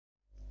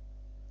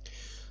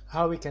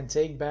How we can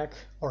take back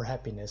our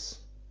happiness.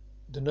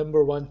 The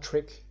number one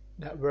trick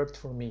that worked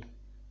for me.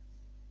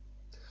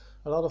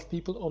 A lot of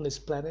people on this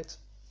planet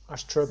are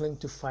struggling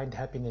to find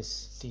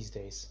happiness these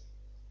days.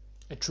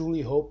 I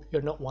truly hope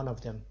you're not one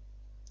of them.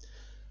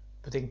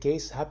 But in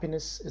case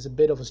happiness is a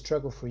bit of a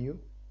struggle for you,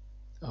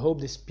 I hope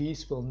this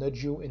piece will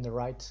nudge you in the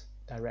right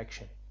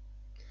direction.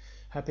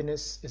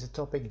 Happiness is a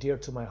topic dear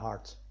to my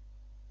heart,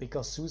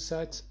 because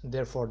suicide, and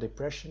therefore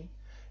depression,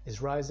 is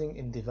rising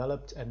in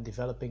developed and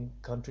developing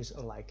countries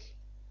alike.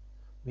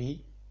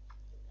 We,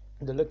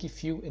 the lucky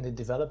few in the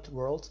developed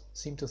world,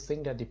 seem to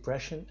think that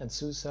depression and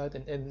suicide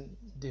in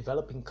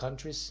developing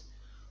countries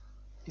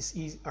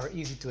are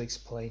easy to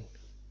explain.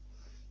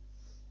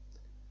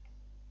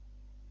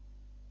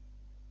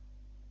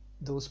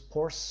 Those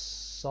poor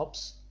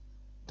sops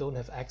don't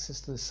have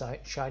access to the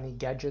shiny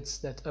gadgets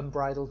that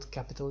unbridled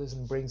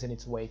capitalism brings in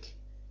its wake.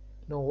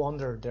 No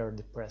wonder they're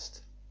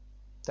depressed.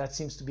 That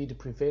seems to be the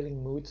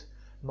prevailing mood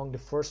among the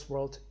first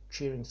world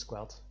cheering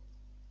squad.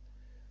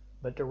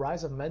 But the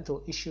rise of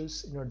mental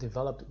issues in our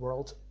developed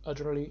world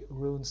utterly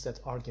ruins that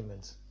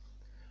argument.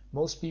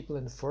 Most people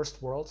in the first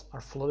world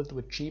are flooded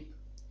with cheap,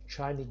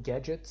 shiny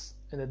gadgets,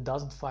 and it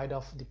doesn't fight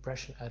off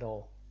depression at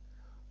all.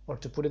 Or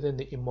to put it in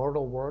the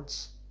immortal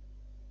words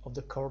of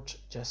the court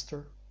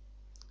jester,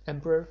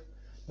 Emperor,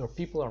 your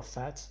people are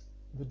fat,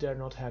 but they're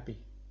not happy.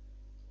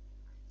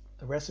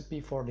 A recipe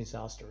for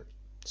disaster.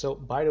 So,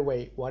 by the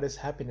way, what is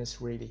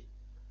happiness really?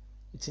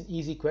 It's an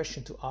easy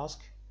question to ask,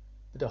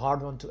 but a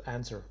hard one to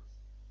answer.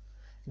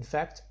 In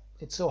fact,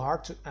 it's so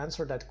hard to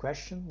answer that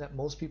question that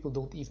most people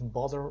don't even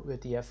bother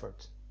with the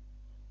effort.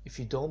 If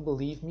you don't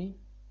believe me,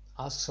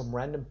 ask some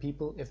random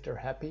people if they're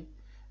happy,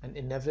 and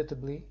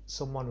inevitably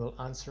someone will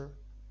answer,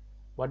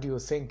 "What do you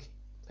think?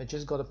 I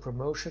just got a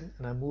promotion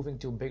and I'm moving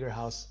to a bigger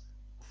house.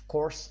 Of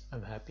course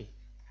I'm happy."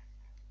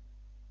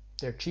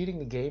 They're cheating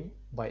the game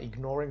by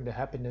ignoring the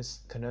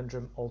happiness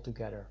conundrum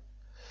altogether.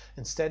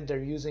 Instead,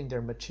 they're using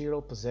their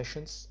material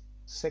possessions,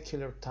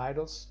 secular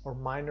titles, or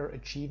minor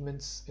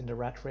achievements in the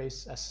rat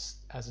race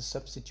as a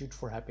substitute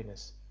for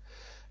happiness.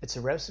 It's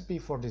a recipe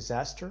for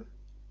disaster,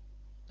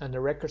 and the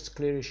records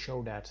clearly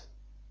show that.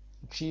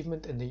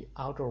 Achievement in the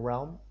outer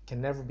realm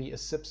can never be a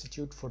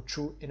substitute for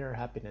true inner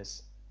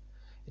happiness.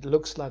 It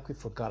looks like we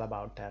forgot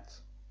about that.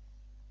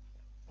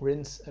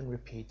 Rinse and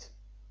repeat.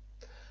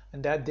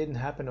 And that didn't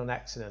happen on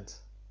accident.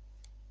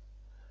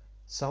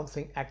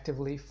 Something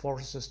actively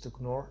forces us to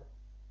ignore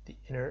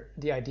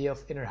the idea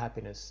of inner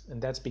happiness,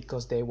 and that's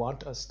because they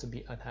want us to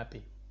be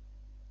unhappy.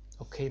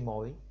 Okay,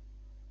 Molly,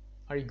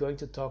 are you going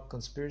to talk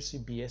conspiracy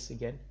BS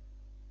again?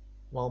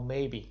 Well,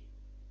 maybe.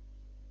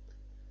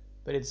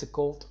 But it's a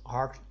cold,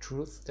 hard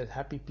truth that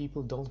happy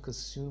people don't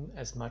consume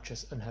as much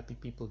as unhappy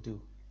people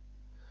do.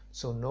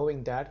 So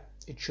knowing that,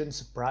 it shouldn't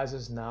surprise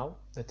us now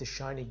that the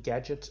shiny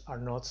gadgets are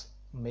not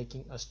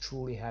making us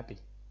truly happy.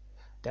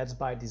 That's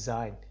by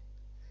design.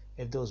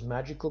 If those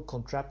magical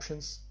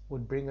contraptions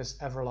would bring us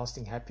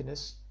everlasting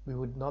happiness, we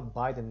would not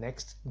buy the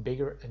next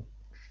bigger and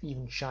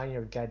even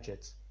shinier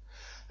gadget.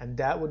 And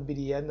that would be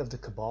the end of the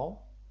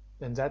cabal,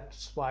 and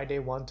that's why they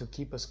want to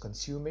keep us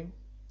consuming,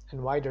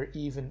 and why they're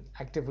even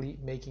actively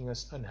making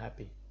us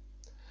unhappy.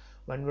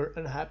 When we're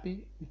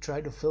unhappy, we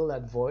try to fill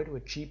that void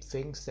with cheap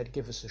things that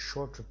give us a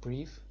short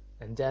reprieve,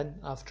 and then,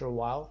 after a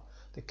while,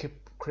 the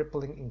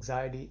crippling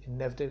anxiety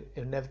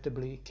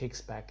inevitably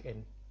kicks back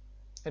in,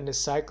 and the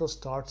cycle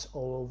starts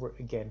all over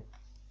again.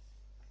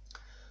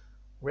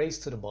 Race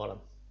to the bottom.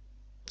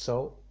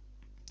 So,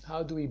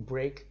 how do we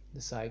break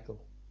the cycle?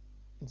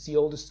 It's the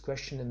oldest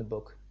question in the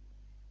book.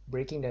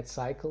 Breaking that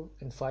cycle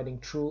and finding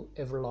true,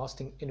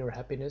 everlasting inner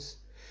happiness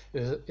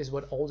is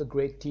what all the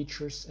great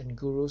teachers and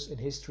gurus in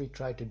history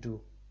try to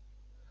do.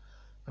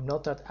 I'm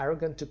not that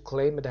arrogant to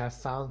claim that I have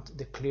found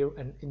the clear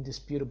and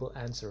indisputable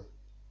answer,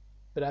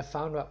 but I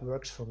found what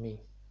works for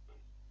me.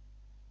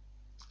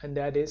 And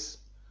that is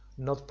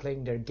not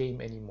playing their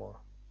game anymore.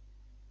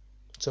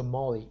 So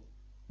Molly,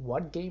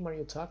 what game are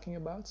you talking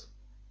about?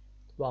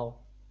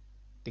 Well,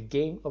 the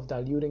game of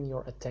diluting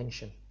your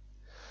attention.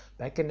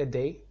 Back in the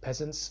day,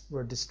 peasants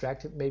were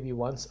distracted maybe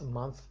once a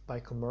month by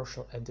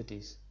commercial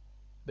entities.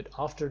 But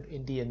after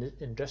the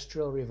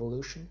Industrial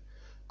Revolution,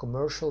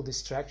 commercial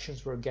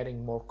distractions were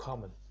getting more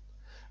common.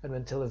 And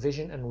when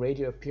television and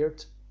radio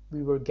appeared,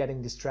 we were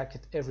getting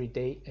distracted every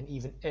day and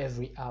even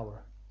every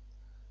hour.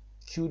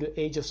 Cue the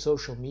age of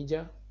social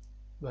media,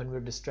 when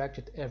we're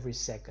distracted every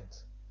second.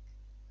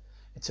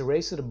 It's a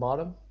race to the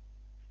bottom,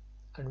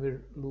 and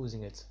we're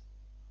losing it.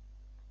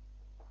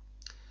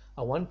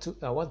 I want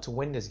to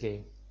win this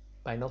game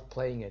by not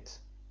playing it.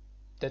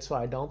 That's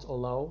why I don't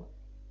allow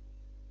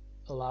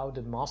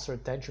the master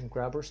attention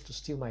grabbers to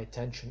steal my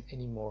attention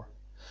anymore.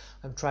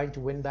 I'm trying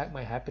to win back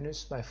my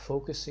happiness by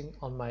focusing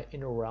on my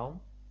inner realm,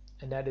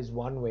 and that is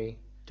one way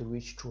to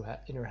reach true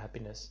inner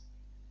happiness.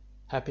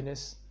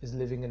 Happiness is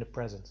living in the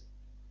present.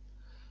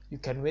 You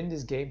can win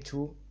this game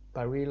too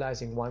by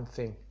realizing one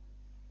thing.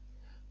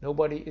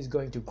 Nobody is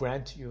going to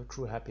grant you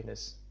true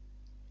happiness.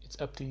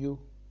 It's up to you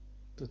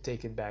to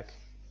take it back.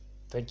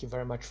 Thank you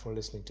very much for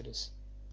listening to this.